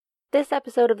This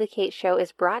episode of The Kate Show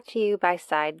is brought to you by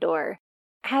Side Door.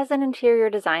 As an interior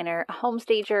designer, a home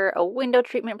stager, a window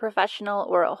treatment professional,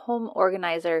 or a home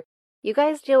organizer, you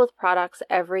guys deal with products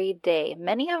every day,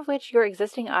 many of which your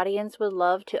existing audience would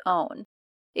love to own.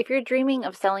 If you're dreaming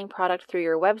of selling product through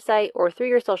your website or through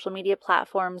your social media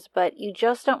platforms, but you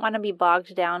just don't want to be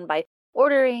bogged down by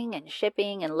ordering and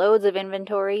shipping and loads of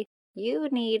inventory, you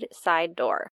need Side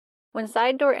Door. When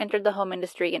Side Door entered the home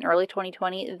industry in early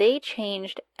 2020, they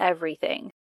changed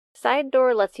everything. Side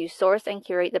Door lets you source and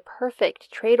curate the perfect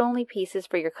trade-only pieces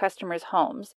for your customers'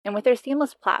 homes, and with their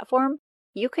seamless platform,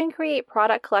 you can create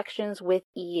product collections with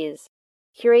ease.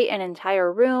 Curate an entire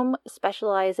room,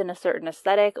 specialize in a certain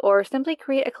aesthetic, or simply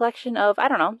create a collection of,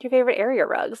 your favorite area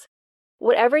rugs.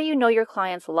 Whatever you know your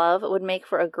clients love would make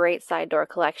for a great Side Door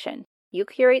collection. You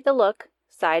curate the look,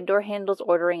 Side Door handles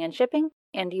ordering and shipping,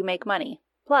 and you make money.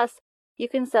 Plus, you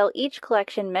can sell each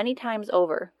collection many times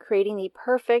over, creating the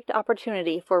perfect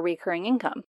opportunity for recurring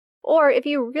income. Or if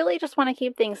you really just want to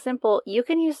keep things simple, you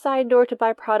can use Side Door to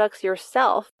buy products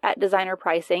yourself at designer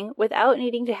pricing without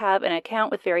needing to have an account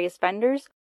with various vendors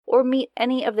or meet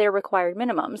any of their required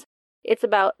minimums. It's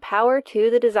about power to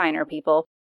the designer, people.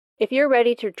 If you're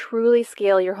ready to truly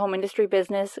scale your home industry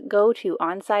business, go to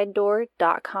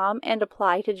onsidedoor.com and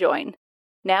apply to join.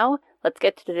 Now, let's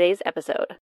get to today's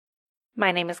episode.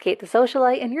 My name is Kate the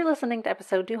Socialite, and you're listening to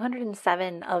episode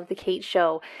 207 of The Kate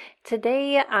Show.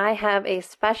 Today, I have a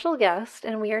special guest,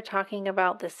 and we are talking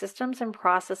about the systems and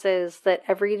processes that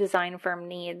every design firm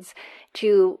needs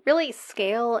to really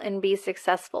scale and be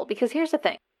successful. Because here's the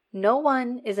thing, no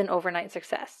one is an overnight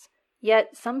success.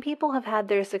 Yet, some people have had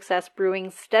their success brewing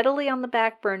steadily on the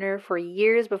back burner for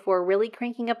years before really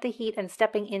cranking up the heat and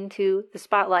stepping into the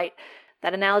spotlight.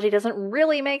 That analogy doesn't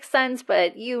really make sense,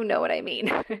 but you know what I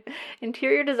mean.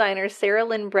 Interior designer Sara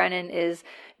Lynn Brennan is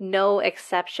no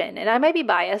exception. And I might be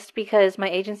biased because my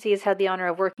agency has had the honor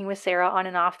of working with Sara on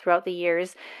and off throughout the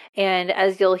years. And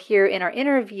as you'll hear in our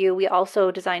interview, we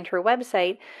also designed her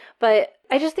website. But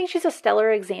I just think she's a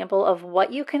stellar example of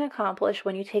what you can accomplish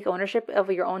when you take ownership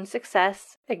of your own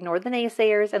success, ignore the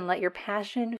naysayers, and let your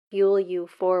passion fuel you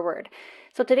forward.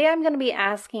 So today I'm going to be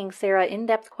asking Sara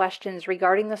in-depth questions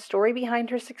regarding the story behind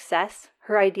her success,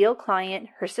 her ideal client,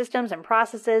 her systems and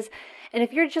processes, and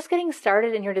if you're just getting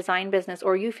started in your design business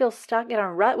or you feel stuck in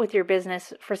a rut with your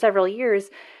business for several years,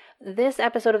 this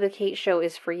episode of The Kate Show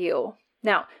is for you.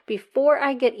 Now, before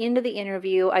I get into the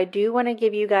interview, I do want to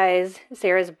give you guys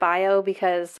Sara's bio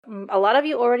because a lot of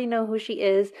you already know who she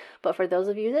is, but for those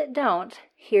of you that don't,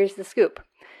 here's the scoop.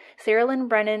 Sara Lynn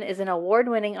Brennan is an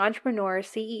award-winning entrepreneur,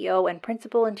 CEO, and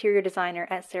principal interior designer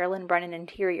at Sara Lynn Brennan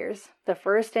Interiors, the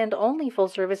first and only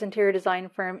full-service interior design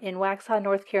firm in Waxhaw,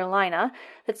 North Carolina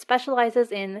that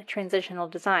specializes in transitional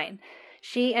design.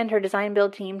 She and her design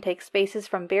build team take spaces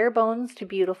from bare bones to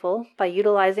beautiful by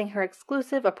utilizing her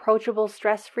exclusive, approachable,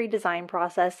 stress-free design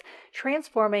process,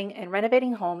 transforming and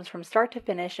renovating homes from start to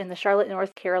finish in the Charlotte,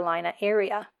 North Carolina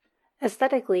area.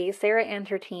 Aesthetically, Sara and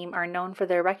her team are known for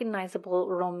their recognizable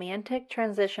romantic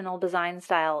transitional design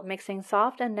style, mixing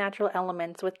soft and natural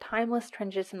elements with timeless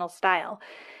transitional style.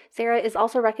 Sara is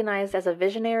also recognized as a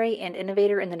visionary and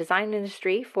innovator in the design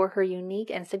industry for her unique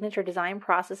and signature design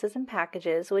processes and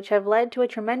packages, which have led to a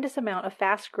tremendous amount of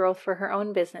fast growth for her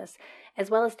own business, as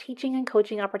well as teaching and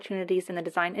coaching opportunities in the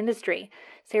design industry.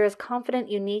 Sara's confident,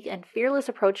 unique, and fearless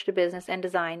approach to business and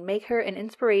design make her an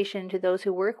inspiration to those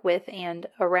who work with and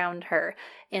around her,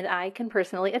 and I can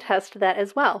personally attest to that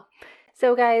as well.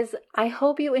 So guys, I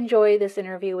hope you enjoy this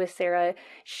interview with Sara.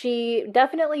 She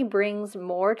definitely brings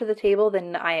more to the table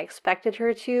than I expected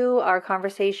her to. Our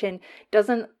conversation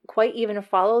doesn't quite even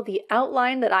follow the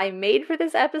outline that I made for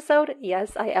this episode.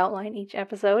 Yes, I outline each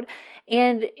episode,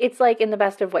 and it's like in the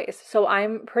best of ways. So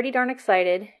I'm pretty darn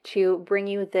excited to bring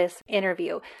you this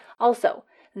interview. Also,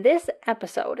 this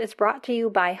episode is brought to you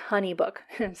by HoneyBook.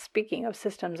 Speaking of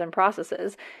systems and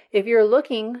processes, if you're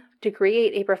looking to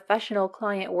create a professional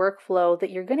client workflow that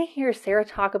you're going to hear Sara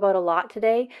talk about a lot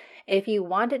today, if you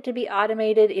want it to be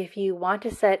automated, if you want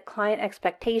to set client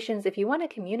expectations, if you want to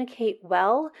communicate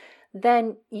well,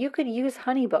 then you could use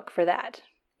HoneyBook for that.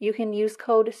 You can use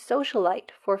code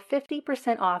SOCIALITE for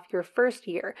 50% off your first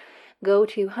year. Go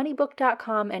to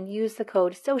honeybook.com and use the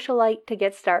code SOCIALITE to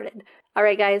get started. All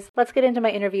right, guys, let's get into my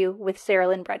interview with Sara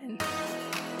Lynn Brennan.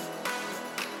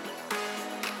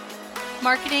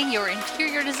 Marketing your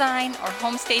interior design or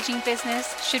home staging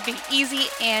business should be easy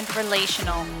and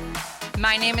relational.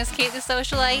 My name is Kate the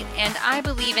Socialite, and I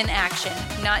believe in action,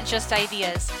 not just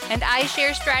ideas. And I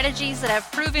share strategies that have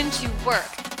proven to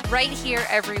work right here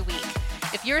every week.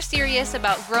 If you're serious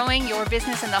about growing your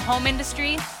business in the home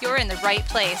industry, you're in the right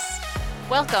place.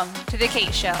 Welcome to The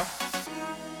Kate Show.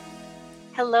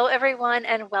 Hello, everyone,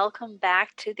 and welcome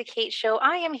back to The Kate Show.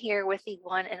 I am here with the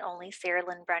one and only Sara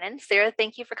Lynn Brennan. Sara,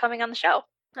 thank you for coming on the show.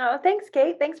 Oh, thanks,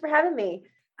 Kate. Thanks for having me.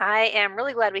 I am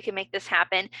really glad we can make this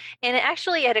happen. And it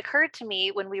actually had occurred to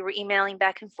me when we were emailing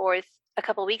back and forth a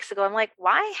couple of weeks ago. I'm like,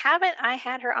 why haven't I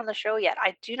had her on the show yet?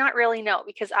 I do not really know,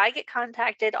 because I get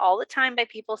contacted all the time by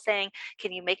people saying,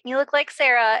 can you make me look like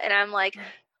Sara? And I'm like,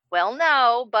 well,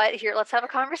 no, but here, let's have a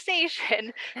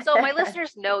conversation. So my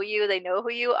listeners know you, they know who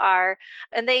you are,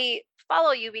 and they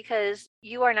follow you because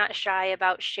you are not shy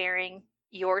about sharing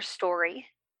your story.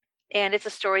 And it's a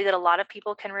story that a lot of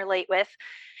people can relate with.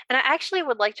 And I actually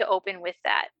would like to open with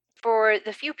that. For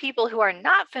the few people who are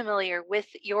not familiar with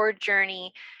your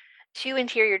journey to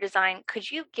interior design, could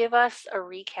you give us a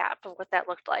recap of what that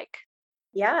looked like?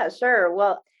 Yeah, sure.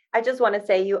 Well, I just want to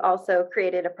say you also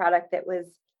created a product that was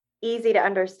easy to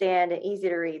understand and easy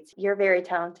to read. You're very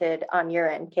talented on your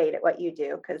end, Kate, at what you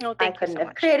do, because I couldn't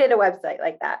have created a website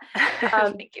like that.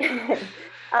 Thank you.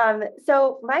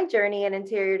 So my journey in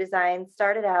interior design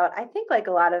started out, I think like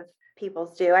a lot of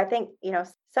people's do. I think,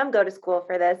 some go to school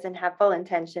for this and have full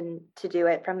intention to do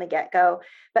it from the get-go,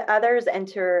 but others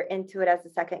enter into it as a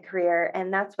second career.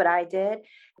 And that's what I did.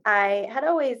 I had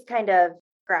always kind of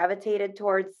gravitated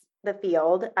towards the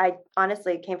field. I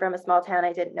honestly came from a small town.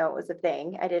 I didn't know it was a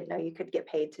thing. I didn't know you could get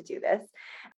paid to do this.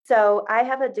 So I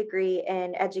have a degree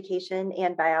in education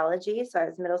and biology. So I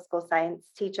was a middle school science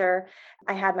teacher.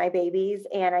 I had my babies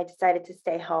and I decided to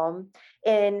stay home.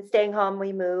 In staying home,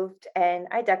 we moved and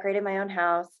I decorated my own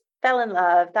house, fell in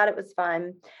love, thought it was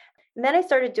fun. And then I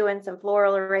started doing some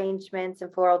floral arrangements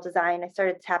and floral design. I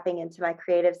started tapping into my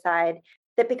creative side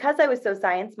that, because I was so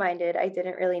science-minded, I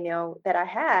didn't really know that I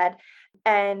had.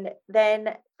 And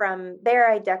then from there,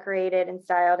 I decorated and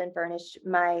styled and furnished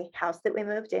my house that we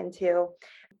moved into.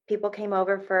 People came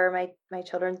over for my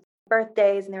children's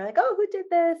birthdays and they were like, oh, who did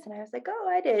this? And I was like, oh,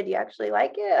 I did. You actually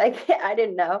like it? Like, I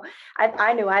didn't know.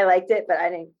 I knew I liked it, but I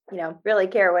didn't, really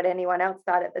care what anyone else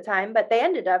thought at the time. But they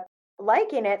ended up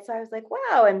liking it. So I was like,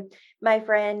 wow. And my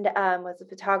friend was a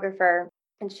photographer.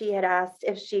 And she had asked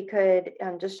if she could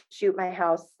just shoot my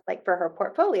house like for her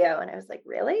portfolio. And I was like,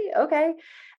 really? Okay.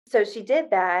 So she did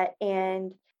that.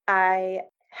 And I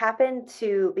happened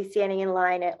to be standing in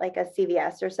line at like a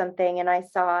CVS or something. And I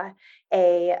saw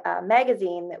a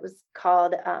magazine that was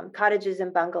called Cottages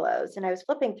and Bungalows. And I was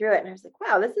flipping through it and I was like,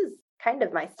 wow, this is kind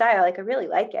of my style. Like, I really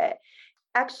like it.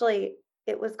 Actually,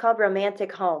 it was called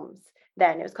Romantic Homes.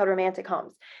 Then it was called Romantic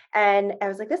Homes. And I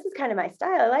was like, this is kind of my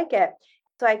style. I like it.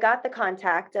 So I got the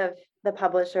contact of the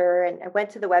publisher and I went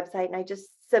to the website and I just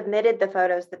submitted the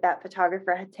photos that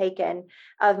photographer had taken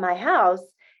of my house.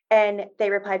 And they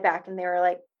replied back and they were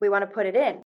like, we want to put it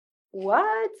in.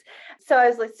 What? So I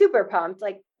was like super pumped,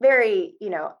 like very,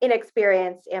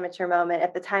 inexperienced amateur moment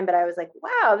at the time. But I was like,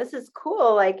 wow, this is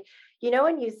cool. Like,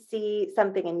 when you see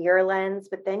something in your lens,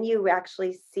 but then you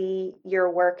actually see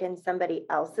your work in somebody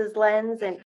else's lens.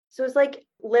 And so it was like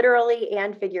literally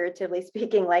and figuratively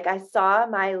speaking, like I saw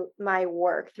my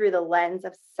work through the lens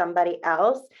of somebody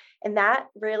else. And that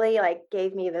really like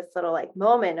gave me this little like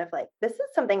moment of like, this is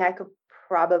something I could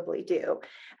probably do.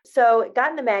 So it got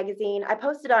in the magazine. I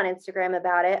posted on Instagram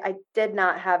about it. I did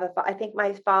not have I think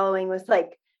my following was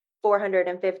like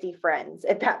 450 friends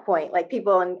at that point, like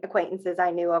people and acquaintances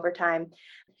I knew over time.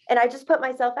 And I just put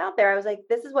myself out there. I was like,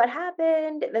 this is what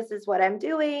happened. This is what I'm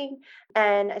doing.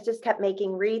 And I just kept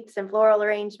making wreaths and floral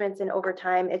arrangements. And over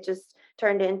time, it just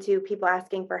turned into people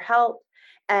asking for help.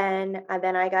 And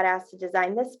then I got asked to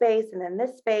design this space and then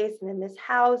this space and then this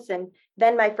house. And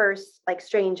then my first like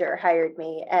stranger hired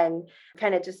me and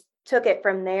kind of just took it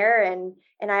from there. And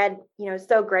I had,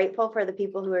 so grateful for the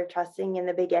people who were trusting in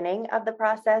the beginning of the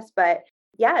process. But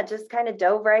yeah, just kind of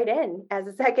dove right in as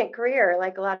a second career,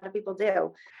 like a lot of people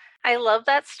do. I love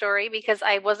that story because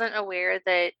I wasn't aware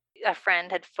that a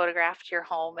friend had photographed your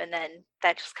home and then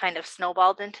that just kind of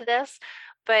snowballed into this.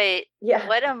 But yeah,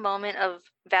 what a moment of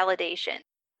validation.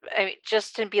 I mean,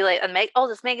 just to be like,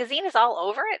 this magazine is all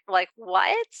over it. Like,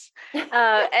 what?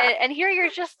 And here you're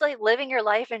just like living your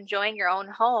life, enjoying your own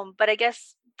home. But I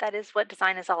guess that is what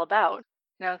design is all about.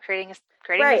 Creating a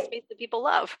space that people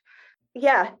love.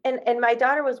 Yeah. And my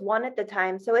daughter was 1 at the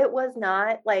time. So it was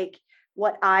not like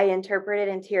what I interpreted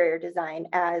interior design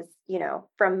as,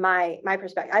 from my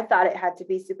perspective. I thought it had to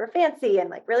be super fancy and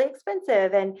like really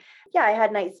expensive. And yeah, I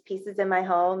had nice pieces in my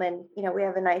home and, we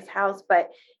have a nice house, but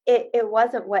it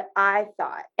wasn't what I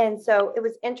thought. And so it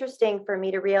was interesting for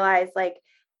me to realize like,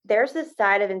 there's this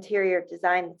side of interior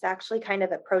design that's actually kind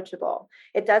of approachable.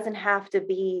 It doesn't have to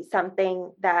be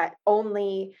something that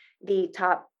only the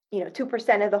top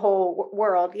 2% of the whole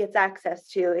world gets access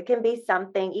to. It can be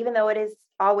something, even though it is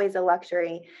always a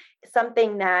luxury,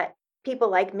 something that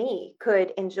people like me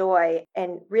could enjoy,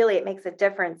 and really it makes a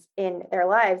difference in their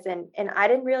lives. And I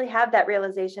didn't really have that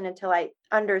realization until I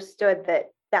understood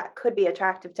that could be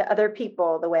attractive to other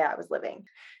people the way I was living.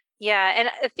 Yeah, and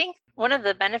I think one of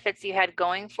the benefits you had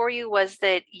going for you was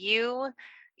that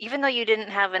even though you didn't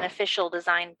have an official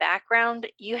design background,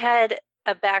 you had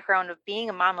a background of being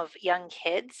a mom of young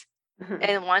kids Mhm.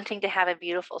 and wanting to have a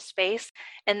beautiful space.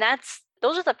 And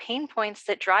those are the pain points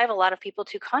that drive a lot of people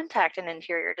to contact an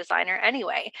interior designer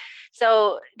anyway.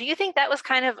 So do you think that was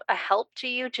kind of a help to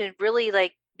you to really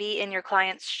like be in your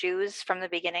client's shoes from the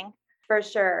beginning? For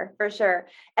sure, for sure.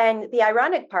 And the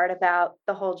ironic part about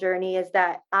the whole journey is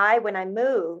that when I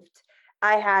moved,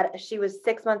 she was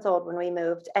 6 months old when we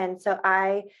moved. And so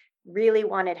I really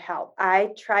wanted help. I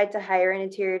tried to hire an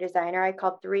interior designer. I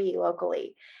called 3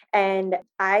 locally, and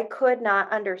I could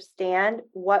not understand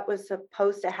what was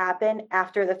supposed to happen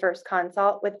after the first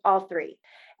consult with all 3.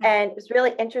 Mm. And it was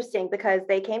really interesting because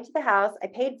they came to the house, I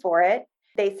paid for it.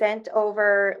 They sent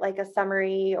over like a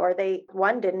summary, or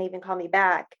one didn't even call me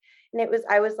back. And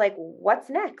I was like, what's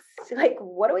next? Like,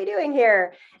 what are we doing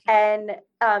here? And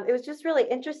it was just really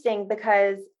interesting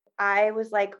because I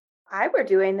was like, I were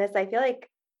doing this, I feel like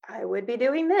I would be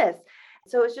doing this.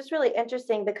 So it was just really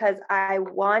interesting because I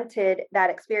wanted that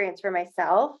experience for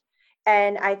myself.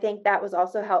 And I think that was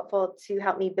also helpful to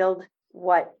help me build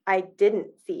what I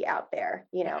didn't see out there,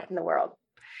 in the world.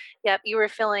 Yep, you were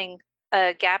filling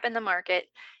a gap in the market.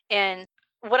 And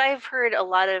what I've heard a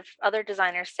lot of other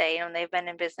designers say, they've been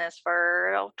in business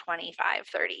for 25,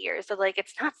 30 years, they're like,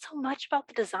 it's not so much about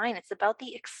the design, it's about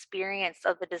the experience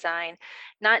of the design,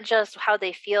 not just how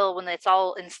they feel when it's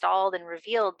all installed and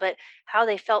revealed, but how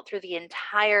they felt through the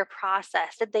entire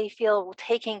process. Did they feel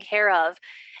taken care of?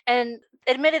 And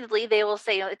admittedly, they will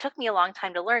say, it took me a long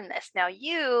time to learn this. Now,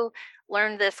 you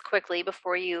learned this quickly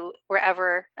before you were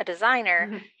ever a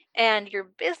designer and your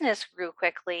business grew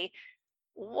quickly.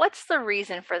 What's the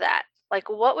reason for that? Like,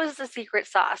 what was the secret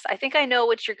sauce? I think I know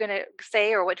what you're going to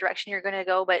say or what direction you're going to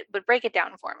go, but break it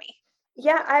down for me.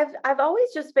 Yeah, I've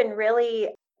always just been really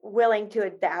willing to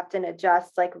adapt and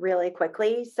adjust like really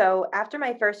quickly. So after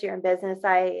my first year in business,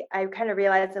 I kind of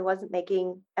realized I wasn't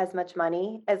making as much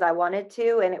money as I wanted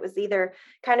to, and it was either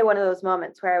kind of one of those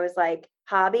moments where I was like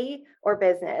hobby or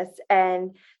business.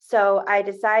 And so I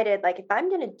decided, like, if I'm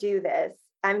going to do this,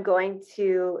 I'm going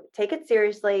to take it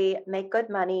seriously, make good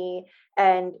money,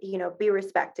 and be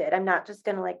respected. I'm not just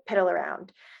going to like piddle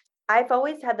around. I've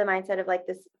always had the mindset of like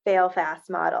this fail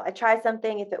fast model. I try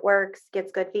something, if it works,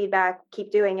 gets good feedback,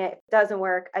 keep doing it. If it doesn't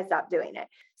work, I stop doing it.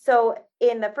 So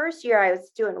in the first year, I was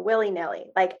doing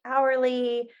willy-nilly, like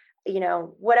hourly,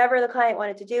 whatever the client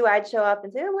wanted to do, I'd show up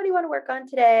and say, oh, what do you want to work on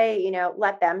today?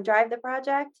 Let them drive the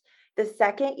project. The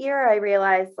second year, I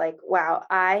realized like, wow,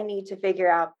 I need to figure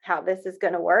out how this is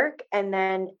going to work and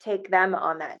then take them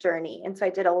on that journey. And so I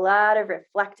did a lot of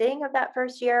reflecting of that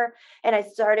first year, and I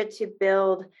started to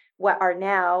build what are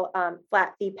now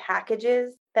flat fee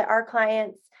packages that our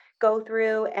clients go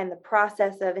through, and the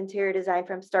process of interior design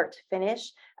from start to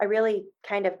finish. I really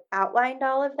kind of outlined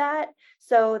all of that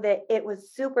so that it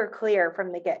was super clear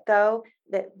from the get-go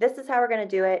that this is how we're going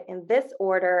to do it in this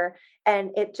order.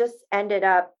 And it just ended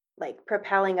up like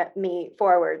propelling me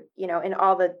forward, in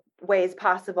all the ways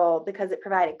possible because it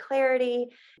provided clarity.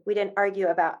 We didn't argue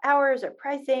about hours or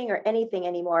pricing or anything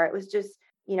anymore. It was just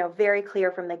very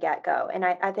clear from the get-go. And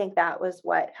I think that was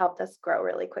what helped us grow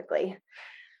really quickly.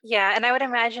 Yeah, and I would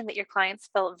imagine that your clients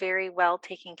felt very well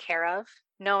taken care of,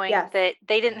 knowing Yes. that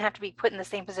they didn't have to be put in the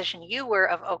same position you were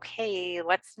of, okay,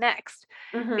 what's next?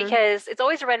 Hmm. Because it's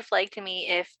always a red flag to me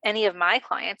if any of my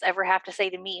clients ever have to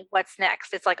say to me, what's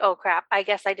next? It's like, oh crap, I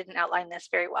guess I didn't outline this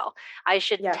very well. I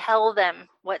should Yes. tell them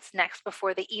what's next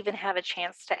before they even have a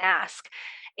chance to ask.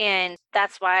 And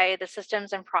that's why the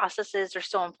systems and processes are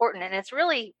so important. And it's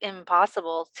really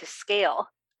impossible to scale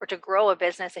or to grow a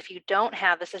business if you don't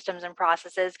have the systems and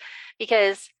processes.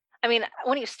 Because,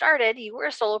 when you started, you were a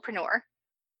solopreneur,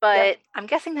 but Yep. I'm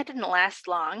guessing that didn't last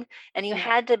long. And you No.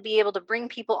 had to be able to bring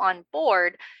people on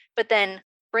board, but then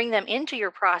bring them into your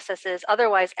processes.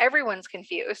 Otherwise, everyone's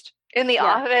confused in the Yeah.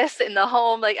 office, in the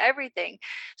home, like everything.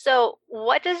 So,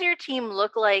 what does your team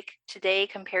look like today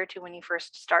compared to when you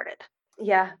first started?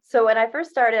 Yeah. So when I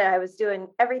first started, I was doing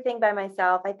everything by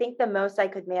myself. I think the most I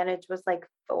could manage was like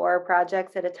 4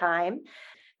 projects at a time.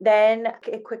 Then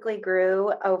it quickly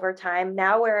grew over time.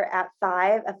 Now we're at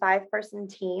a 5-person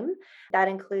team. That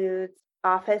includes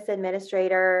office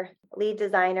administrator, lead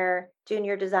designer,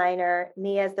 junior designer,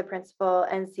 me as the principal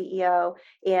and CEO,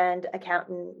 and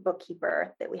accountant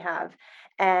bookkeeper that we have.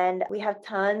 And we have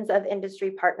tons of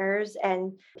industry partners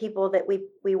and people that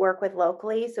we work with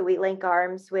locally. So we link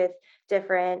arms with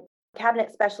different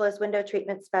cabinet specialists, window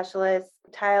treatment specialists,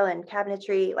 tile and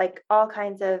cabinetry, like all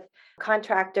kinds of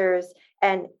contractors.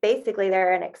 And basically,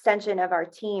 they're an extension of our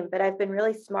team. But I've been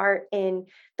really smart in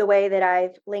the way that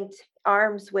I've linked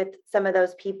arms with some of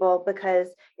those people because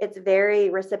it's very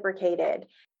reciprocated.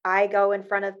 I go in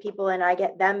front of people and I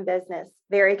get them business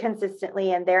very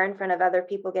consistently, and they're in front of other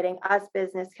people getting us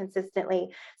business consistently.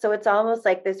 So it's almost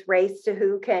like this race to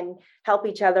who can help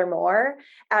each other more,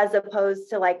 as opposed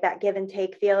to like that give and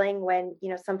take feeling when,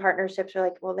 some partnerships are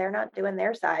like, well, they're not doing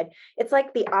their side. It's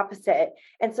like the opposite.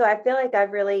 And so I feel like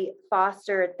I've really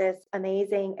fostered this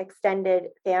amazing extended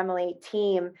family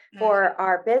team for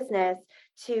our business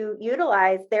to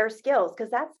utilize their skills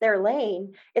because that's their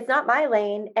lane. It's not my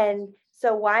lane. And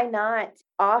so why not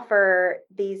offer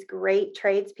these great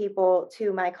tradespeople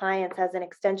to my clients as an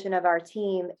extension of our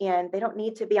team? And they don't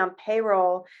need to be on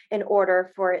payroll in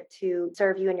order for it to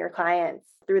serve you and your clients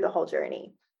through the whole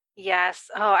journey.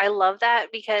 Yes. Oh, I love that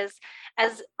because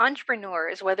as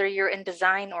entrepreneurs, whether you're in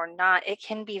design or not, it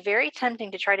can be very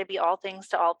tempting to try to be all things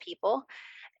to all people.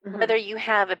 Whether you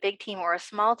have a big team or a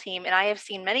small team, and I have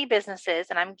seen many businesses,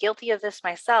 and I'm guilty of this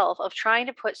myself, of trying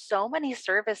to put so many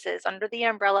services under the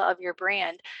umbrella of your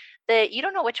brand that you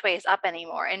don't know which way is up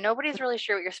anymore, and nobody's really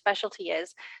sure what your specialty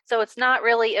is. So it's not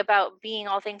really about being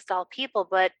all things to all people,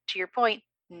 but to your point,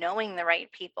 knowing the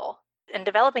right people and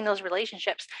developing those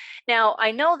relationships. Now,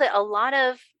 I know that a lot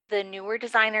of the newer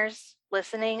designers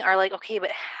listening are like, okay,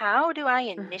 but how do I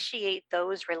initiate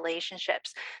those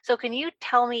relationships? So can you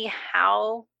tell me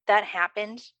how that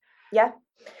happened? Yeah.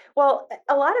 Well,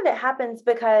 a lot of it happens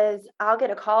because I'll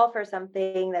get a call for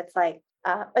something that's like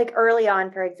early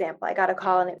on, for example, I got a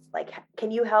call and it's like, can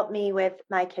you help me with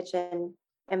my kitchen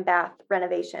and bath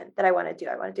renovation that I want to do?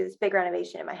 I want to do this big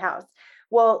renovation in my house.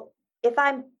 Well, if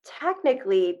I'm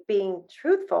technically being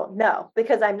truthful, no,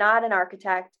 because I'm not an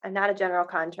architect, I'm not a general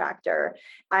contractor.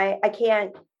 I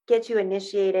can't get you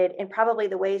initiated in probably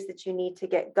the ways that you need to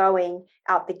get going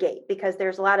out the gate, because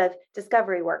there's a lot of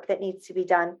discovery work that needs to be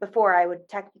done before I would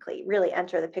technically really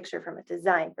enter the picture from a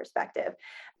design perspective.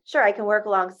 Sure, I can work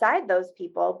alongside those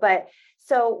people, but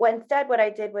so instead what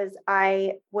I did was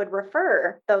I would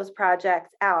refer those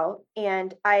projects out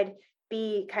and I'd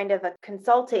be kind of a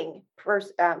consulting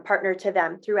partner to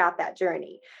them throughout that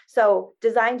journey. So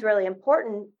design's really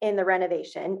important in the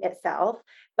renovation itself.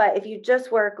 But if you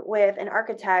just work with an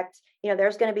architect,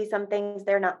 there's going to be some things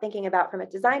they're not thinking about from a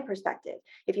design perspective.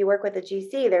 If you work with a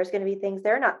GC, there's going to be things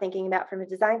they're not thinking about from a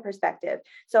design perspective.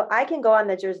 So I can go on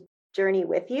the journey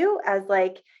with you as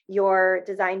like your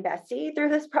design bestie through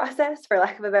this process, for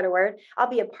lack of a better word. I'll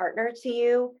be a partner to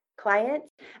you, client,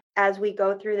 as we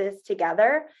go through this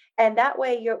together. And that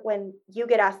way, when you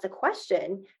get asked a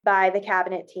question by the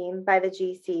cabinet team, by the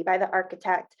GC, by the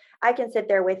architect, I can sit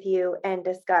there with you and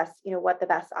discuss, what the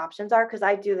best options are, because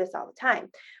I do this all the time.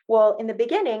 Well, in the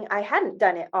beginning, I hadn't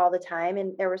done it all the time,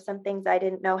 and there were some things I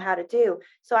didn't know how to do.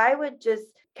 So I would just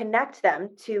connect them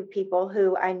to people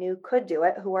who I knew could do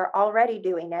it, who are already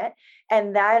doing it.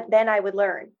 And then I would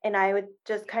learn, and I would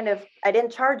just I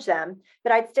didn't charge them,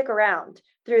 but I'd stick around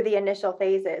through the initial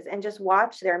phases and just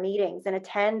watch their meetings and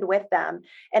attend with them.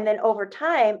 And then over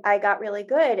time, I got really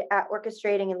good at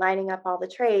orchestrating and lining up all the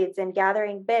trades and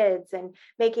gathering bids and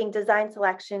making design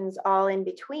selections all in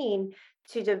between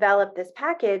to develop this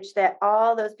package that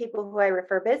all those people who I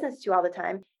refer business to all the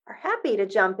time are happy to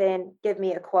jump in, give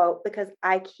me a quote, because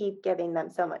I keep giving them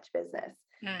so much business.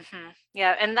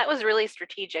 Yeah. And that was really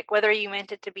strategic, whether you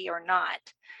meant it to be or not.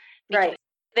 Because Right.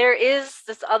 there is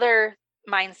this other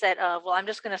mindset of, well, I'm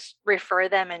just going to refer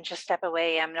them and just step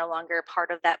away. I'm no longer a part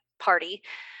of that party.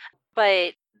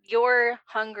 But your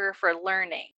hunger for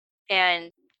learning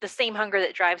and the same hunger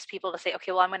that drives people to say,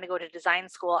 okay, well, I'm going to go to design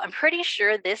school. I'm pretty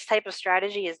sure this type of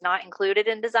strategy is not included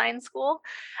in design school.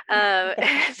 So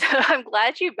I'm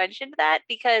glad you mentioned that,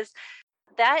 because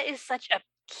that is such a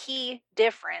key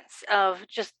difference of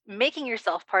just making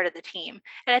yourself part of the team.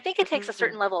 And I think it takes a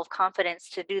certain level of confidence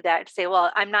to do that, to say,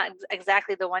 well, I'm not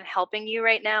exactly the one helping you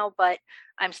right now, but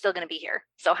I'm still going to be here.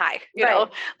 So hi, Right.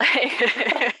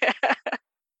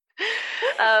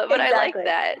 But I like Exactly.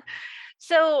 that.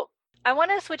 So I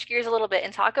want to switch gears a little bit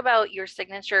and talk about your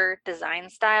signature design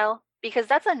style, because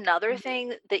that's another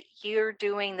thing that you're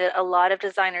doing that a lot of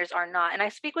designers are not. And I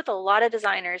speak with a lot of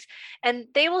designers and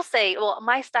they will say, well,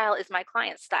 my style is my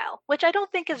client's style, which I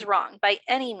don't think is wrong by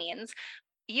any means.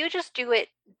 You just do it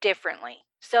differently.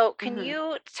 So can Hmm.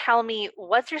 you tell me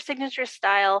what's your signature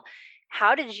style?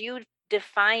 How did you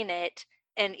define it?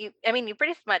 And you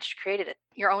pretty much created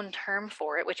your own term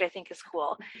for it, which I think is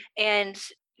cool. And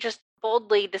just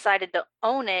boldly decided to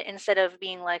own it instead of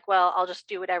being like, well, I'll just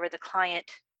do whatever the client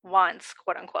wants,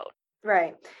 quote unquote.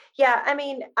 Right. Yeah. I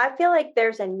mean, I feel like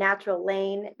there's a natural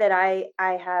lane that I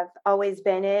have always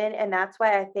been in, and that's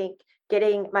why I think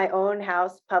getting my own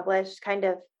house published kind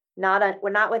of not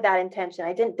with that intention.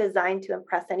 I didn't design to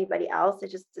impress anybody else. I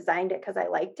just designed it because I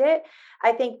liked it.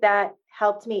 I think that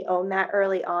helped me own that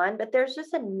early on. But there's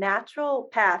just a natural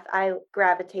path I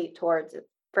gravitate towards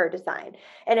for design,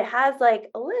 and it has like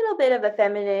a little bit of a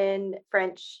feminine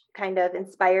French kind of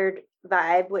inspired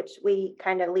vibe, which we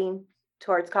kind of lean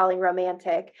towards calling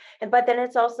romantic. And but then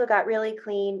it's also got really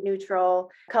clean, neutral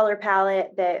color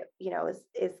palette that,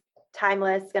 is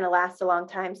timeless, going to last a long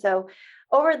time. So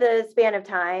over the span of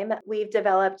time, we've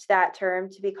developed that term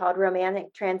to be called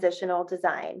romantic transitional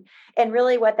design. And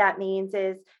really what that means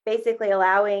is basically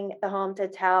allowing the home to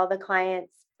tell the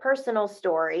client's personal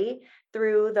story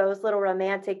through those little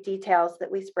romantic details that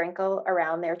we sprinkle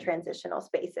around their transitional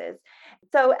spaces.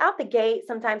 So out the gate,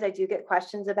 sometimes I do get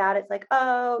questions about it. It's like,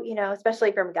 oh,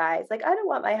 especially from guys, like, I don't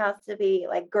want my house to be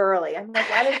like girly. I'm like,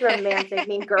 why does romantic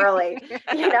mean girly?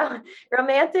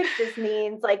 Romantic just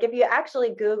means like, if you actually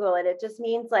Google it, it just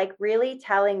means like really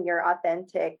telling your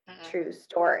authentic, true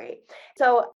story.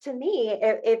 So to me,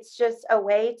 it's just a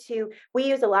way we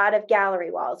use a lot of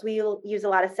gallery walls. We use a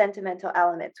lot of sentimental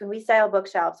elements. When we style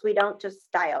bookshelves, we don't just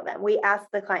style them. We ask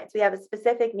the clients, we have a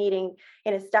specific meeting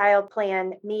in a style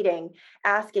plan meeting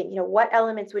asking, what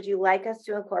elements would you like us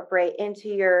to incorporate into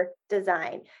your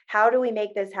design? How do we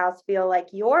make this house feel like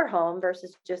your home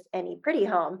versus just any pretty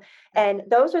home? And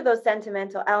those are those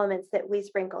sentimental elements that we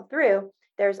sprinkle through.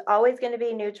 There's always going to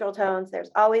be neutral tones. There's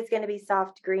always going to be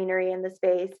soft greenery in the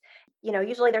space.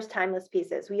 Usually there's timeless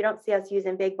pieces. You don't see us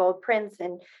using big, bold prints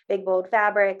and big, bold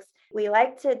fabrics. We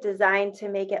like to design to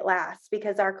make it last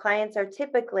because our clients are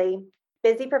typically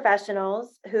busy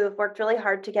professionals who have worked really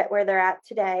hard to get where they're at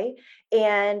today,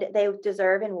 and they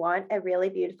deserve and want a really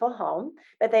beautiful home,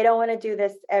 but they don't want to do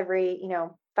this every,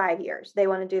 5 years. They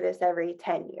want to do this every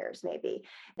 10 years, maybe.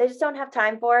 They just don't have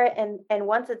time for it. And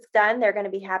once it's done, they're going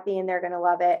to be happy and they're going to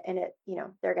love it. And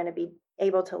they're going to be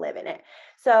able to live in it.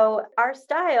 So our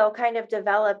style kind of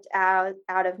developed out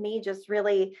of me just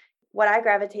really what I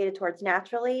gravitated towards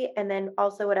naturally, and then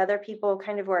also what other people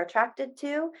kind of were attracted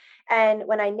to. And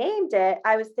when I named it,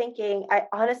 I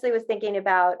honestly was thinking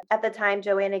about, at the time,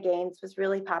 Joanna Gaines was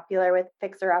really popular with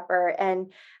Fixer Upper.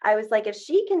 And I was like, if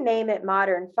she can name it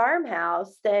Modern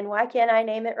Farmhouse, then why can't I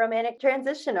name it Romantic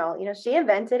Transitional? She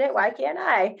invented it. Why can't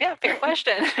I? Yeah, fair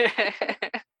question.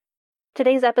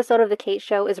 Today's episode of The Kate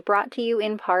Show is brought to you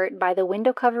in part by the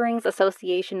Window Coverings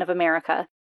Association of America.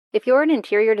 If you're an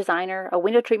interior designer, a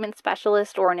window treatment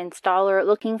specialist, or an installer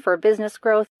looking for business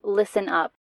growth, listen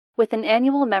up. With an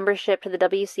annual membership to the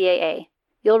WCAA,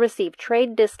 you'll receive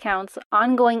trade discounts,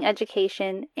 ongoing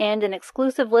education, and an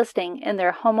exclusive listing in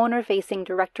their homeowner-facing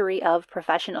directory of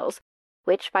professionals,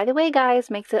 which, by the way, guys,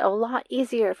 makes it a lot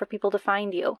easier for people to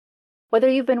find you. Whether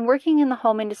you've been working in the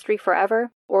home industry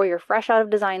forever or you're fresh out of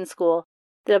design school,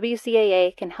 the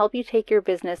WCAA can help you take your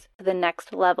business to the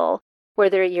next level,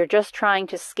 whether you're just trying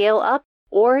to scale up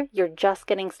or you're just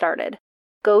getting started.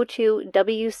 Go to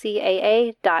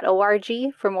wcaa.org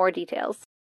for more details.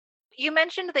 You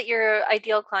mentioned that your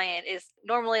ideal client is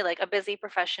normally like a busy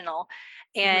professional.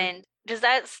 And does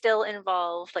that still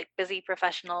involve like busy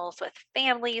professionals with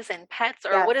families and pets,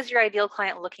 or what Yes. is your ideal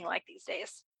client looking like these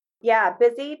days? Yeah,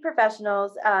 busy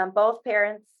professionals. Both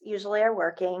parents usually are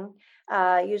working.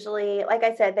 Usually, like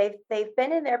I said, they've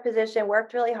been in their position,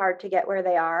 worked really hard to get where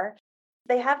they are.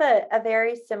 They have a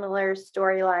very similar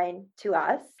storyline to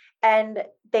us, and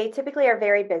they typically are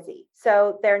very busy.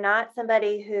 So they're not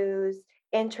somebody who's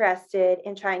interested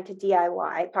in trying to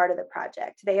DIY part of the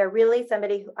project. They are really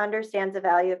somebody who understands the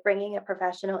value of bringing a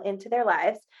professional into their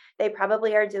lives. They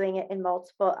probably are doing it in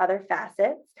multiple other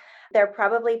facets. They're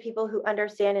probably people who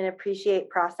understand and appreciate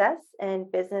process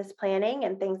and business planning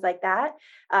and things like that.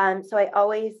 So I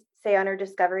always say on our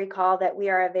discovery call that we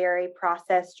are a very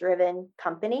process-driven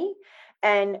company.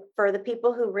 And for the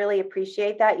people who really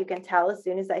appreciate that, you can tell as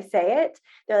soon as I say it,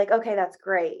 they're like, okay, that's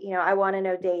great. I want to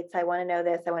know dates. I want to know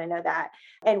this. I want to know that.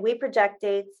 And we project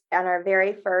dates on our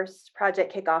very first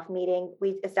project kickoff meeting.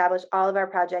 We establish all of our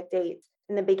project dates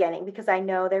in the beginning because I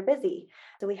know they're busy.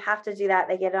 So we have to do that.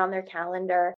 They get it on their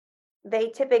calendar. They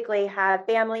typically have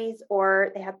families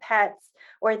or they have pets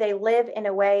or they live in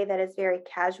a way that is very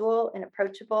casual and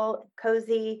approachable,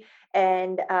 cozy,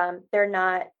 and they're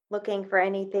not looking for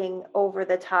anything over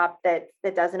the top that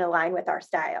doesn't align with our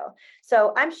style.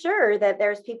 So I'm sure that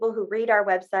there's people who read our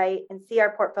website and see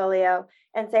our portfolio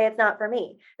and say it's not for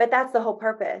me. But that's the whole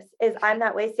purpose, is I'm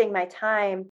not wasting my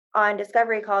time on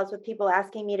discovery calls with people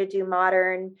asking me to do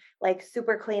modern, like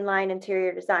super clean line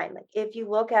interior design. Like if you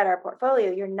look at our portfolio,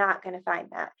 you're not going to find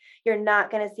that. You're not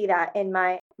going to see that in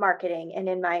my marketing and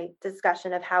in my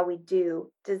discussion of how we do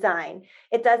design.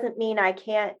 It doesn't mean I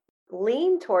can't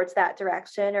lean towards that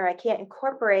direction, or I can't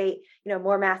incorporate,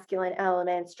 more masculine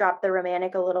elements, drop the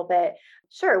romantic a little bit.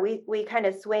 Sure, we kind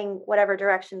of swing whatever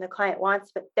direction the client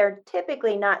wants, but they're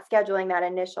typically not scheduling that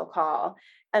initial call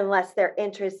unless they're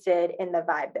interested in the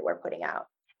vibe that we're putting out.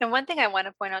 And one thing I want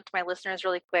to point out to my listeners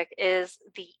really quick is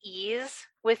the ease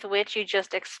with which you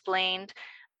just explained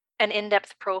an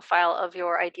in-depth profile of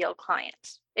your ideal client.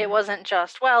 It wasn't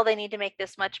just, well, they need to make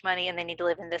this much money and they need to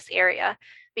live in this area,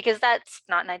 because that's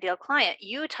not an ideal client.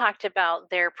 You talked about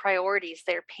their priorities,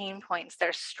 their pain points,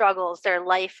 their struggles, their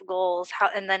life goals,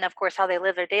 and then of course how they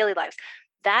live their daily lives.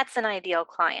 That's an ideal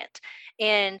client.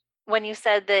 And when you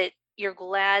said that you're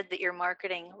glad that your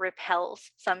marketing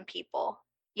repels some people,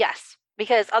 yes,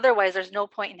 because otherwise there's no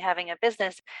point in having a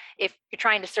business if you're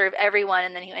trying to serve everyone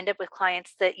and then you end up with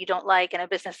clients that you don't like and a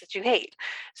business that you hate.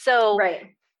 So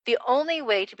right. The only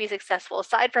way to be successful,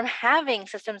 aside from having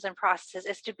systems and processes,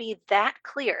 is to be that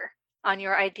clear on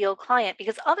your ideal client,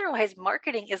 because otherwise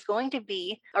marketing is going to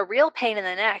be a real pain in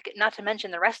the neck, not to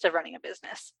mention the rest of running a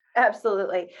business.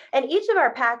 Absolutely. And each of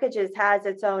our packages has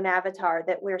its own avatar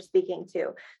that we're speaking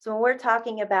to. So when we're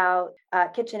talking about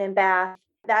kitchen and bath,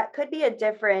 that could be a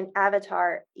different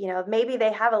avatar. Maybe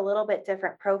they have a little bit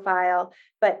different profile,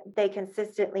 but they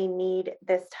consistently need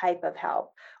this type of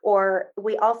help. Or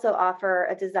we also offer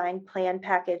a design plan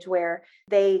package where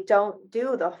they don't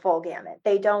do the full gamut.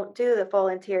 They don't do the full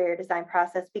interior design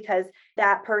process because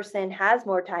that person has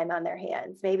more time on their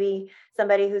hands. Maybe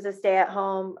somebody who's a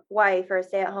stay-at-home wife or a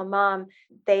stay-at-home mom,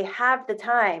 they have the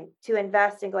time to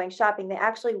invest in going shopping. They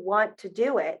actually want to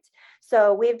do it.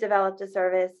 So we've developed a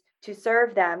service to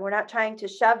serve them. We're not trying to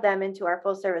shove them into our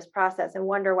full service process and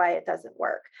wonder why it doesn't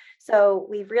work. So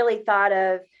we've really thought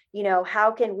of,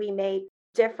 how can we make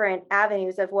different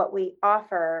avenues of what we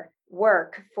offer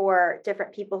work for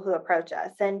different people who approach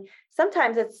us. And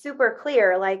sometimes it's super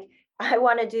clear, like, I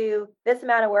want to do this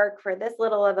amount of work for this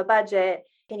little of a budget.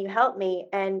 Can you help me?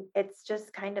 And it's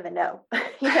just kind of a no,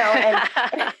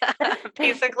 and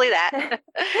basically that.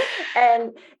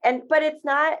 But it's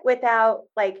not without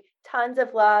like tons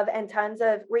of love and tons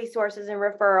of resources and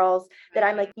referrals that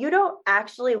I'm like, you don't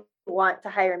actually want to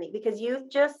hire me because you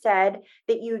just said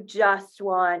that you just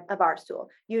want a bar stool.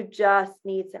 You just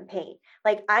need some paint.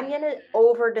 Like, I'm going to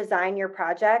over design your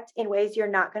project in ways you're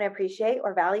not going to appreciate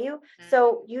or value.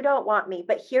 So you don't want me,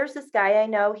 but here's this guy I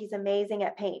know, he's amazing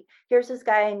at paint. Here's this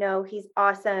guy I know, he's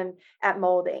awesome at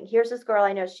molding. Here's this girl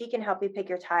I know, she can help you pick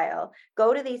your tile.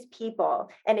 Go to these people.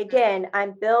 And again,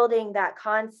 I'm building that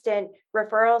constant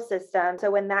referral system.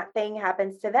 So when that thing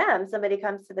happens to them, somebody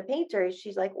comes to the painter,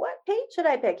 she's like, what paint should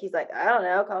I pick? He's like, I don't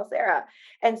know, call Sarah.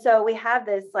 And so we have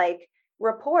this like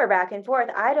rapport back and forth.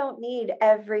 I don't need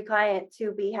every client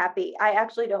to be happy. I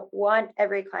actually don't want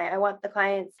every client. I want the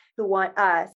clients who want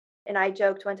us. And I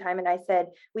joked one time and I said,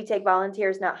 we take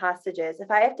volunteers, not hostages.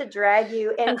 If I have to drag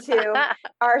you into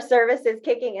our services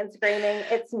kicking and screaming,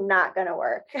 it's not going to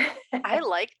work. I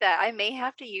like that. I may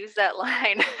have to use that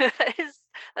line.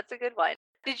 That's a good one.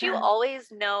 Did you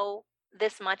always know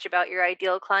this much about your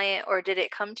ideal client, or did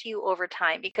it come to you over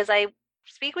time? Because I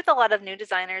speak with a lot of new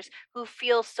designers who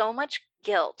feel so much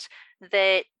guilt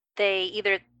that they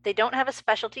don't have a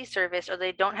specialty service or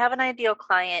they don't have an ideal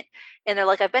client, and they're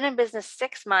like, I've been in business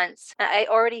 6 months and I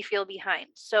already feel behind.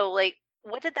 So like,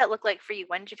 what did that look like for you?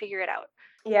 When did you figure it out?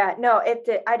 Yeah, no, it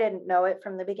did. I didn't know it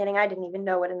from the beginning. I didn't even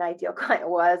know what an ideal client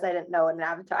was. I didn't know what an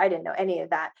avatar. I didn't know any of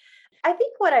that. I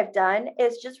think what I've done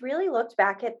is just really looked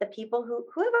back at the people who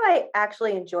have I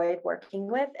actually enjoyed working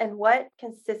with and what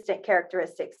consistent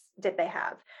characteristics did they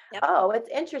have. Yep. Oh, it's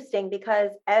interesting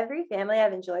because every family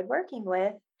I've enjoyed working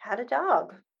with had a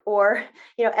dog, or,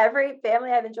 every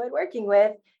family I've enjoyed working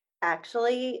with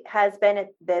actually has been at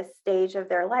this stage of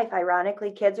their life,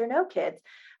 ironically, kids or no kids.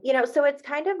 So it's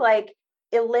kind of like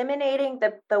eliminating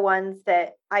the ones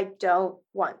that I don't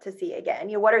want to see again.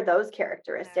 What are those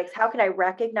characteristics? How can I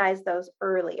recognize those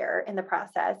earlier in the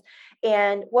process?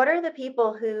 And what are the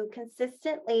people who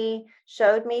consistently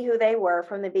showed me who they were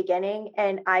from the beginning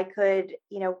and I could,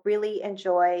 really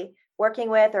enjoy working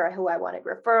with, or who I wanted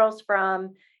referrals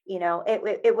from?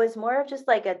 It was more of just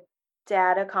like a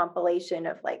data compilation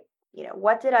of like,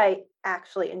 what did I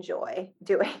actually enjoy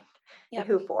doing and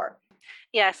who for?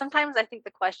 Yeah, sometimes I think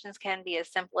the questions can be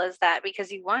as simple as that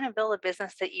because you want to build a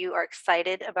business that you are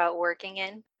excited about working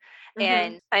in. Hmm.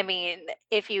 And I mean,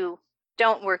 if you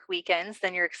don't work weekends,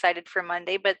 then you're excited for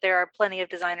Monday, but there are plenty of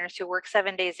designers who work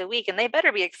 7 days a week and they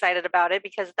better be excited about it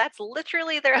because that's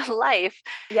literally their life.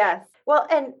 Yes. Well,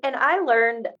 and I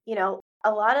learned,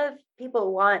 a lot of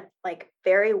people want like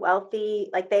very wealthy,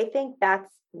 like they think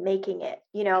that's making it,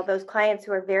 those clients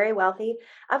who are very wealthy.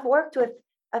 I've worked with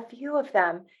a few of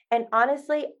them, and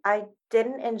honestly, I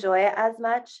didn't enjoy it as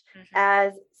much Mhm.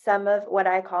 as some of what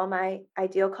I call my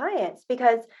ideal clients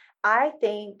because I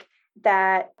think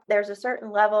that there's a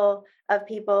certain level of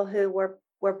people who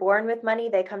were born with money.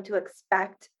 They come to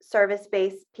expect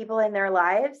service-based people in their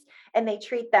lives, and they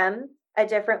treat them a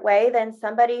different way than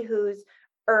somebody who's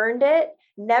earned it,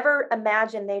 never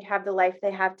imagined they'd have the life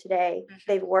they have today. Mhm.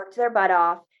 They've worked their butt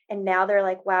off. And now they're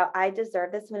like, wow, I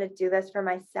deserve this. I'm going to do this for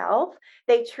myself.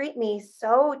 They treat me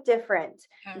so different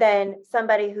Mhm. than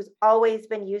somebody who's always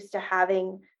been used to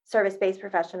having service based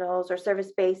professionals or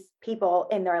service based people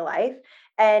in their life.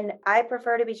 And I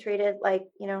prefer to be treated like,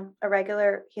 a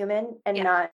regular human and Yeah.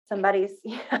 not somebody's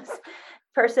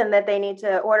person that they need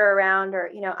to order around or,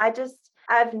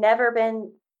 I've never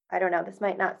been, I don't know, this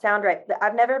might not sound right, but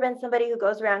I've never been somebody who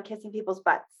goes around kissing people's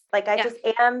butts. Like I Yeah. just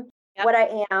am Yep. what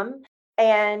I am.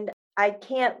 And I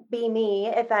can't be me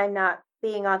if I'm not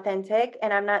being authentic.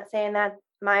 And I'm not saying that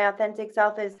my authentic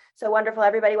self is so wonderful.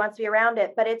 Everybody wants to be around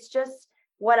it, but it's just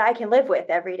what I can live with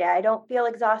every day. I don't feel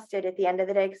exhausted at the end of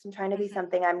the day because I'm trying to be Mhm.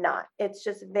 something I'm not. It's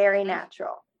just very Mhm.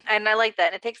 natural. And I like that.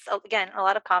 And it takes, again, a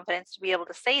lot of confidence to be able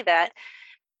to say that.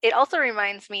 It also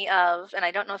reminds me of, and I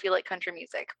don't know if you like country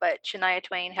music, but Shania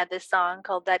Twain had this song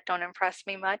called That Don't Impress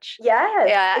Me Much. Yes,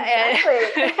 Yeah.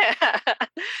 exactly.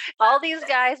 And all these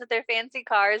guys with their fancy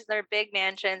cars and their big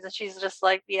mansions, and she's just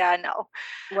like, yeah, no.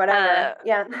 Uh, Whatever.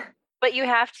 Yeah. but you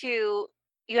have to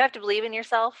believe in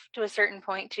yourself to a certain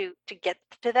point to get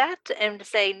to that and to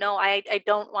say no, I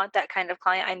don't want that kind of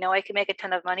client. I know I can make a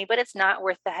ton of money, but it's not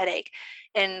worth the headache.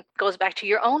 And goes back to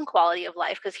your own quality of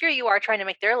life because here you are trying to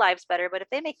make their lives better, but if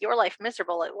they make your life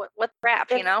miserable, what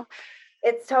crap, you It's know?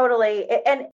 It's totally,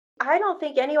 and I don't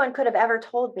think anyone could have ever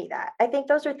told me that. I think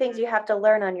those are things Mhm. you have to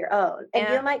learn on your own. And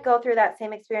Yeah. you might go through that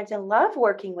same experience and love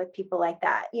working with people like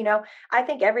that. I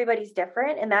think everybody's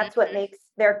different, and that's what Mhm. makes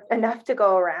there enough to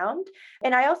go around.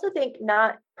 And I also think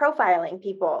not profiling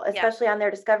people, Yeah. especially on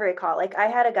their discovery call. Like I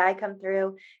had a guy come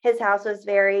through, his house was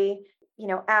very,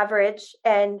 average,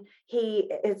 and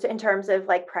he is in terms of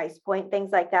like price point,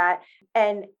 things like that.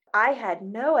 And I had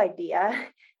no idea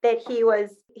that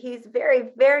he's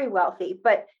very, very wealthy,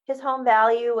 but his home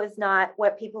value was not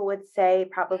what people would say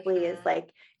probably is Mhm. like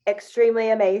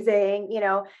extremely amazing.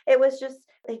 It was just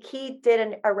like he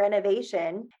did a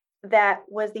renovation that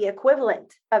was the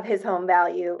equivalent of his home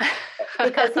value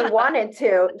because he wanted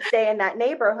to stay in that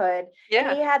neighborhood. And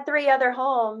Yeah. he had three other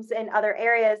homes in other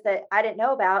areas that I didn't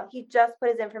know about. He just put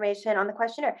his information on the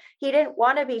questionnaire. He didn't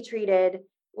want to be treated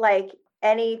like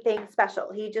anything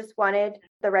special. He just wanted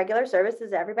the regular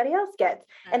services everybody else gets.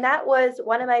 And Mhm. that was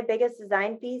one of my biggest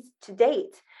design fees to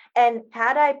date. And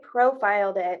had I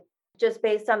profiled it just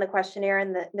based on the questionnaire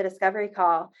and the discovery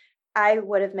call, I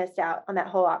would have missed out on that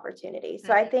whole opportunity.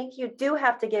 So I Mhm. think you do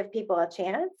have to give people a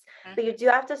chance, but you Mhm. do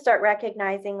have to start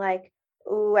recognizing like,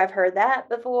 ooh, I've heard that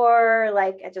before.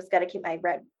 Like I just got to keep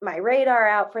my radar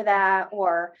out for that.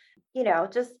 Or,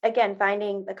 just again,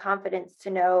 finding the confidence to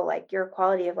know like your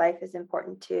quality of life is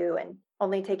important too, and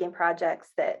only taking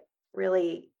projects that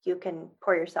really you can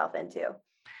pour yourself into.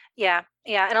 Yeah,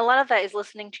 yeah, and a lot of that is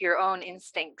listening to your own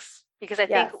instincts because I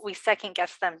think Yes. we second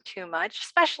guess them too much,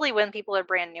 especially when people are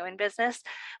brand new in business.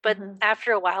 But Hmm.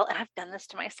 after a while, and I've done this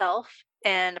to myself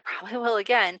and probably will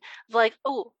again, like,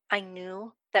 oh, I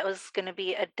knew that was going to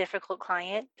be a difficult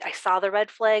client. I saw the red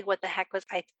flag. What the heck was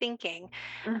I thinking?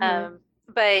 Hmm.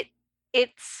 But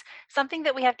it's something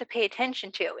that we have to pay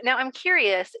attention to. Now, I'm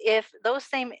curious if those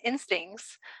same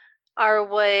instincts are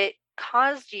what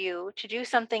caused you to do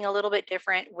something a little bit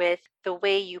different with the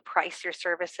way you price your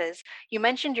services. You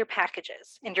mentioned your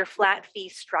packages and your flat fee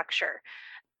structure,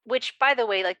 which, by the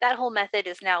way, like that whole method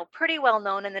is now pretty well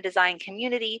known in the design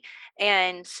community.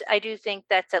 And I do think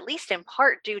that's at least in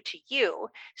part due to you.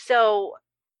 So,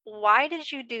 why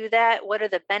did you do that? What are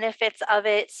the benefits of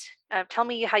it? Tell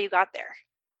me how you got there.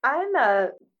 I'm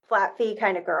a flat fee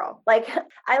kind of girl. Like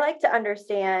I like to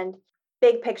understand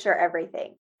big picture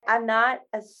everything. I'm not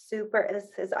a super, this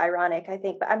is ironic, I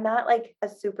think, but I'm not like a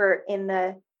super in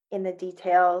the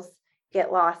details,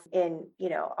 get lost in,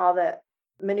 all the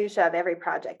minutia of every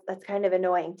project. That's kind of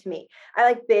annoying to me. I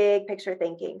like big picture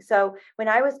thinking. So when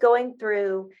I was going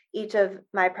through each of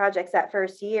my projects that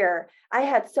first year, I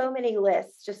had so many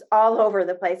lists just all over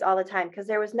the place all the time because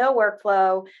there was no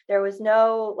workflow. There was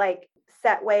no like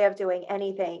set way of doing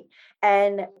anything.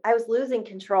 And I was losing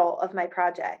control of my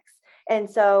projects. And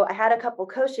so I had a couple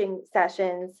coaching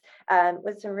sessions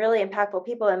with some really impactful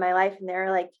people in my life. And they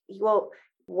were like, well,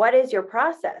 what is your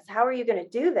process? How are you going to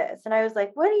do this? And I was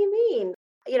like, what do you mean?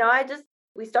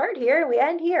 We start here and we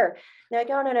end here. And they're like,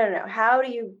 oh, no. How do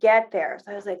you get there?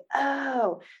 So I was like,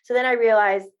 oh. So then I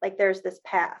realized like there's this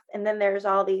path. And then there's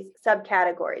all these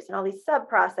subcategories and all these sub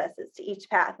processes to each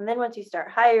path. And then once you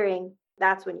start hiring,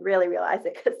 that's when you really realize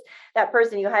it, because that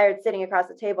person you hired sitting across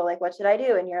the table, like, what should I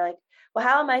do? And you're like, well,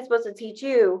 how am I supposed to teach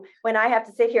you when I have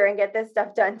to sit here and get this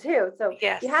stuff done too? So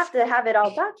Yes. You have to have it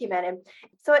all documented.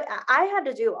 So I had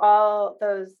to do all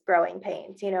those growing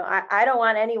pains. I don't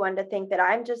want anyone to think that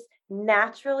I'm just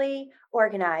naturally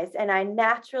organized and I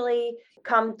naturally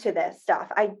come to this stuff.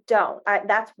 I don't.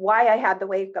 That's why I had the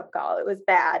wake up call. It was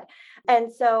bad. And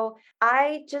so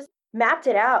I just mapped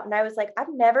it out. And I was like,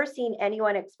 I've never seen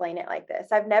anyone explain it like this.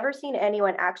 I've never seen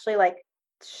anyone actually like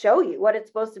show you what it's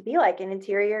supposed to be like in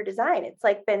interior design. It's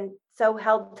like been so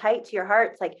held tight to your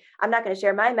heart. It's like, I'm not going to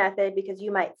share my method because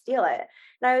you might steal it.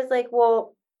 And I was like,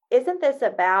 well, isn't this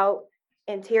about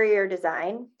interior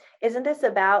design? Isn't this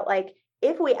about like,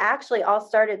 if we actually all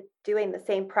started doing the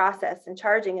same process and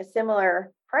charging a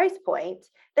similar price point,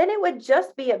 then it would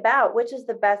just be about which is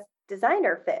the best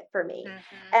designer fit for me.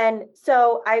 Mm-hmm. And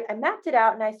so I mapped it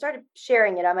out and I started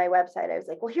sharing it on my website. I was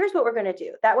like, well, here's what we're going to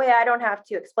do. That way I don't have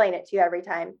to explain it to you every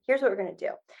time. Here's what we're going to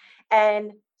do.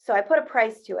 And so I put a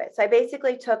price to it. So I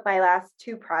basically took my last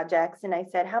 2 projects and I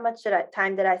said, how much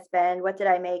time did I spend? What did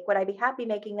I make? Would I be happy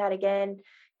making that again?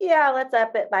 Yeah, let's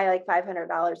up it by like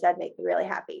 $500. That'd make me really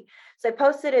happy. So I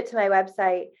posted it to my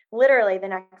website. Literally the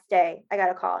next day, I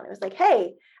got a call and it was like,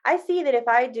 hey, I see that if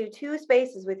I do 2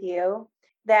 spaces with you,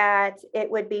 that it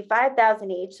would be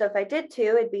 5,000 each. So if I did 2,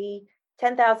 it'd be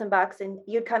 $10,000 and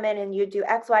you'd come in and you'd do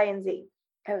X, Y, and Z.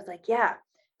 I was like, yeah.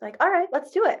 Like, all right, let's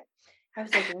do it. I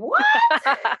was like, what?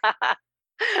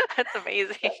 That's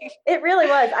amazing. It really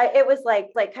was. It was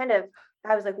like kind of,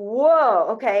 I was like,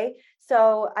 whoa, okay.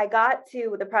 So I got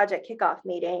to the project kickoff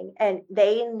meeting and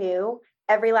they knew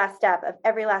every last step of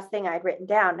every last thing I'd written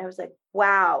down. And I was like,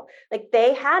 wow, like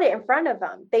they had it in front of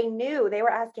them. They knew, they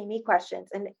were asking me questions.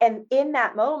 And in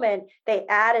that moment, they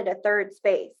added a 3rd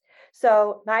space.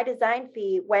 So my design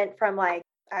fee went from like,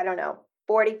 I don't know,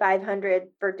 $4,500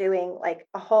 for doing like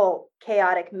a whole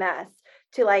chaotic mess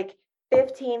to like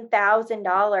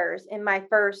 $15,000 in my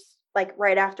first, like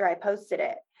right after I posted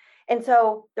it. And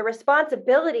so the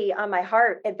responsibility on my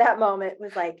heart at that moment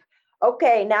was like,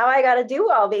 okay, now I got to do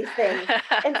all these things.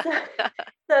 And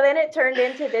so then it turned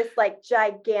into this like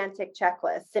gigantic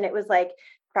checklist. And it was like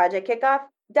project kickoff,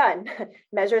 done.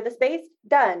 Measure the space,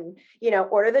 done.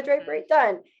 Order the drapery,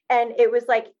 done. And it was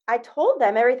like, I told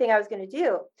them everything I was going to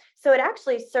do. So it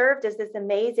actually served as this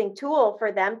amazing tool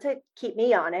for them to keep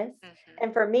me honest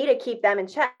and for me to keep them in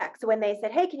check. So when they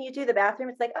said, hey, can you do the bathroom?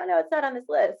 It's like, oh no, it's not on this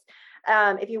list.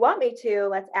 If you want me to,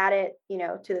 let's add it,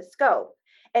 to the scope.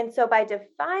 And so by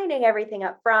defining everything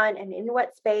up front and in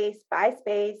what space, by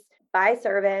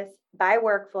service, by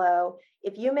workflow,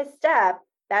 if you misstep,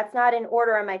 that's not in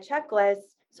order on my checklist.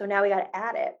 So now we got to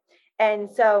add it. And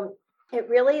so it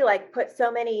really like put so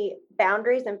many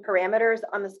boundaries and parameters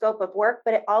on the scope of work,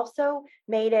 but it also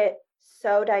made it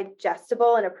so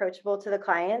digestible and approachable to the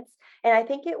clients. And I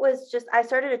think it was just, I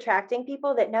started attracting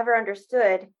people that never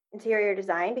understood interior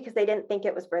design because they didn't think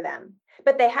it was for them,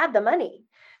 but they had the money.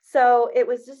 So it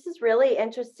was just this really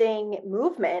interesting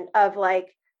movement of like,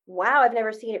 wow, I've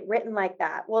never seen it written like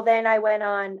that. Well, then I went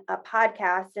on a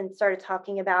podcast and started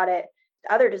talking about it.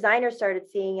 Other designers started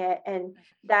seeing it. And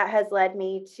that has led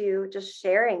me to just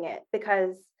sharing it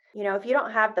because, if you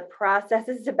don't have the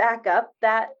processes to back up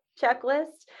that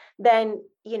checklist, then,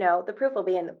 the proof will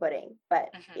be in the pudding. But,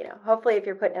 hopefully if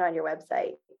you're putting it on your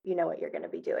website, you know what you're going to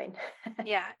be doing.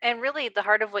 Yeah. And really the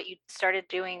heart of what you started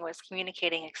doing was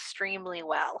communicating extremely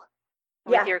well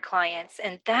with your clients.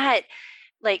 And that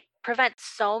like prevents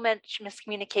so much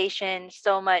miscommunication,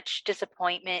 so much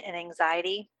disappointment and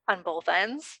anxiety on both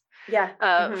ends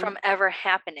from ever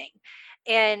happening.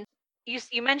 And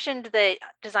you mentioned that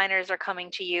designers are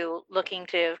coming to you looking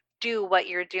to do what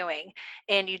you're doing,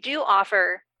 and you do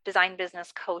offer design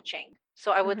business coaching.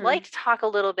 So I would like to talk a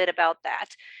little bit about that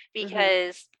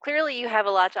because clearly you have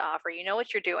a lot to offer. You know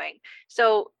what you're doing.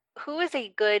 So who is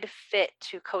a good fit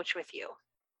to coach with you?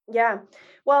 Yeah.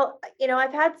 Well,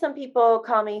 I've had some people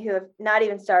call me who have not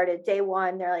even started day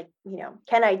one. They're like,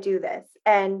 can I do this?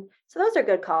 And so those are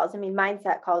good calls. I mean,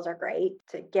 mindset calls are great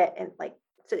to get in, like,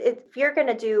 so if you're going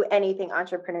to do anything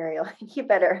entrepreneurial, you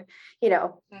better,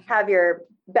 have your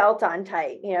belt on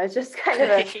tight. It's just kind of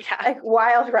a Yeah. like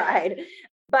wild ride.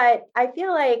 But I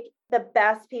feel like the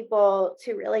best people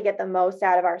to really get the most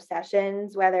out of our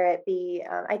sessions, whether it be,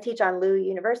 I teach on Lou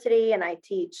University and I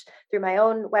teach through my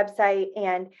own website.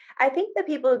 And I think the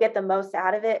people who get the most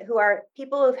out of it, who are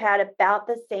people who've had about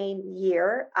the same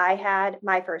year I had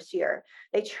my first year.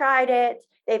 They tried it.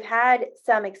 They've had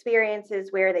some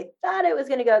experiences where they thought it was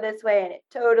going to go this way and it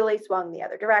totally swung the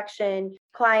other direction.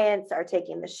 Clients are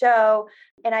taking the show.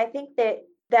 And I think that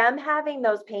them having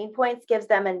those pain points gives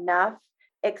them enough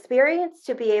experience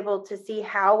to be able to see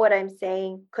how what I'm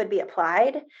saying could be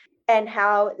applied and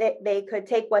how they could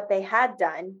take what they had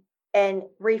done and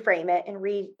reframe it and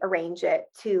rearrange it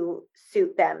to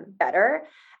suit them better.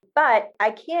 But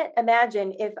I can't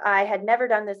imagine if I had never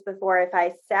done this before, if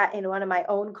I sat in one of my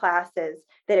own classes,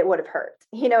 that it would have hurt.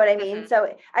 You know what I mean?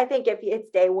 So I think if it's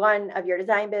day one of your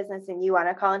design business and you want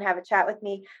to call and have a chat with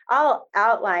me, I'll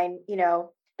outline,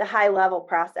 the high level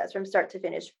process from start to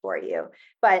finish for you.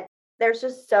 But there's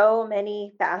just so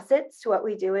many facets to what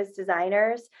we do as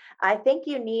designers. I think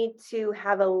you need to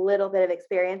have a little bit of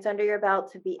experience under your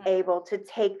belt to be able to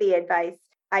take the advice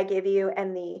I give you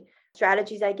and the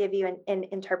strategies I give you and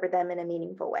interpret them in a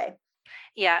meaningful way.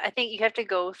 Yeah, I think you have to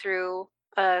go through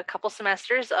a couple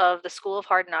semesters of the School of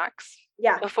Hard Knocks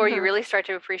before you really start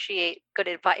to appreciate good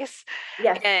advice.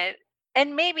 Yes.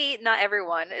 And maybe not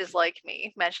everyone is like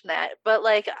me, mention that, but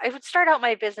like I would start out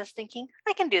my business thinking,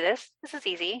 I can do this. This is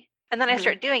easy. And then I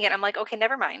start doing it. I'm like, okay,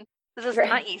 never mind. This is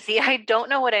not easy. I don't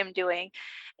know what I'm doing.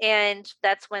 And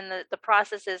that's when the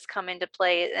processes come into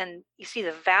play and you see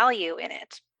the value in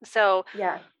it. So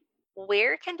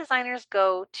where can designers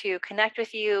go to connect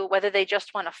with you, whether they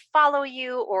just want to follow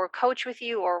you or coach with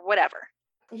you or whatever?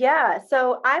 Yeah.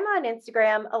 So I'm on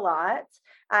Instagram a lot.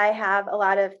 I have a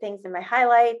lot of things in my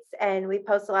highlights and we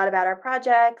post a lot about our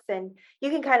projects, and you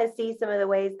can kind of see some of the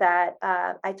ways that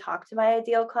I talk to my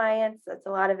ideal clients. That's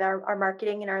a lot of our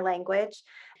marketing and our language.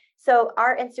 So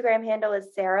our Instagram handle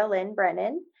is Sara Lynn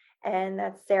Brennan, and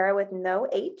that's Sarah with no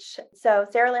H. So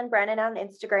Sara Lynn Brennan on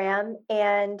Instagram,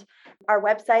 and our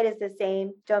website is the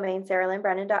same domain,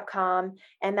 saralynnbrennan.com.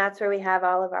 And that's where we have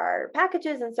all of our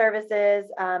packages and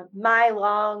services. My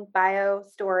long bio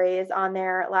story is on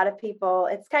there. A lot of people,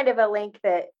 it's kind of a link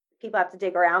that people have to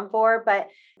dig around for, but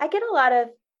I get a lot of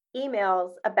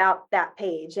emails about that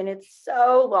page and it's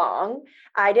so long.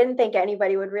 I didn't think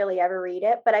anybody would really ever read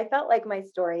it, but I felt like my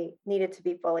story needed to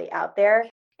be fully out there.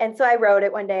 And so I wrote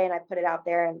it one day and I put it out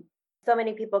there, and so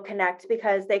many people connect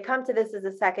because they come to this as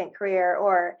a second career,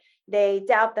 or they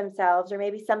doubt themselves, or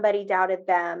maybe somebody doubted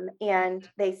them, and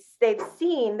they've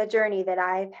seen the journey that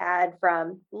I've had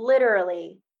from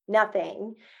literally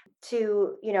nothing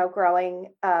to,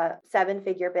 growing a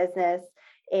 7-figure business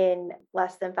in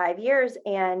less than 5 years.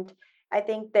 And I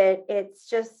think that it's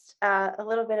just a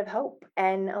little bit of hope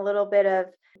and a little bit of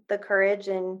the courage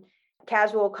and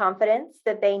casual confidence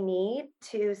that they need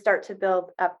to start to build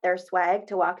up their swag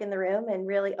to walk in the room and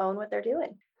really own what they're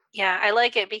doing. Yeah, I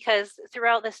like it because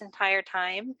throughout this entire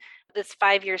time, this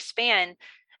 5-year span,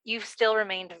 you've still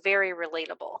remained very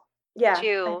relatable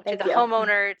to the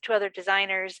homeowner, to other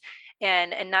designers,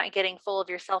 and not getting full of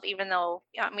yourself, even though,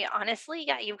 I mean, honestly,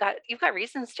 you've got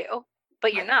reasons to,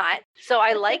 but you're not. So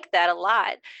I like that a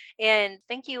lot. And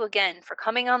thank you again for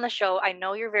coming on the show. I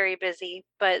know you're very busy,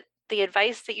 but the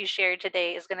advice that you shared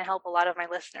today is going to help a lot of my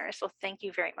listeners. So thank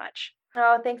you very much.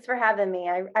 Oh, thanks for having me.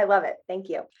 I love it. Thank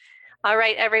you. All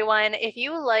right, everyone. If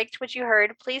you liked what you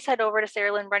heard, please head over to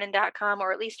saralynnbrennan.com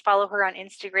or at least follow her on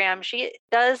Instagram. She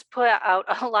does put out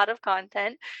a lot of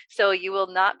content, so you will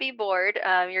not be bored.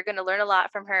 You're going to learn a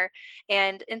lot from her.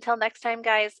 And until next time,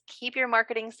 guys, keep your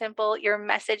marketing simple, your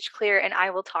message clear, and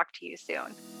I will talk to you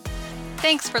soon.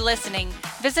 Thanks for listening.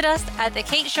 Visit us at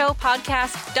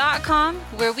thekateshowpodcast.com,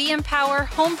 where we empower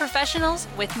home professionals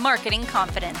with marketing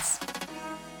confidence.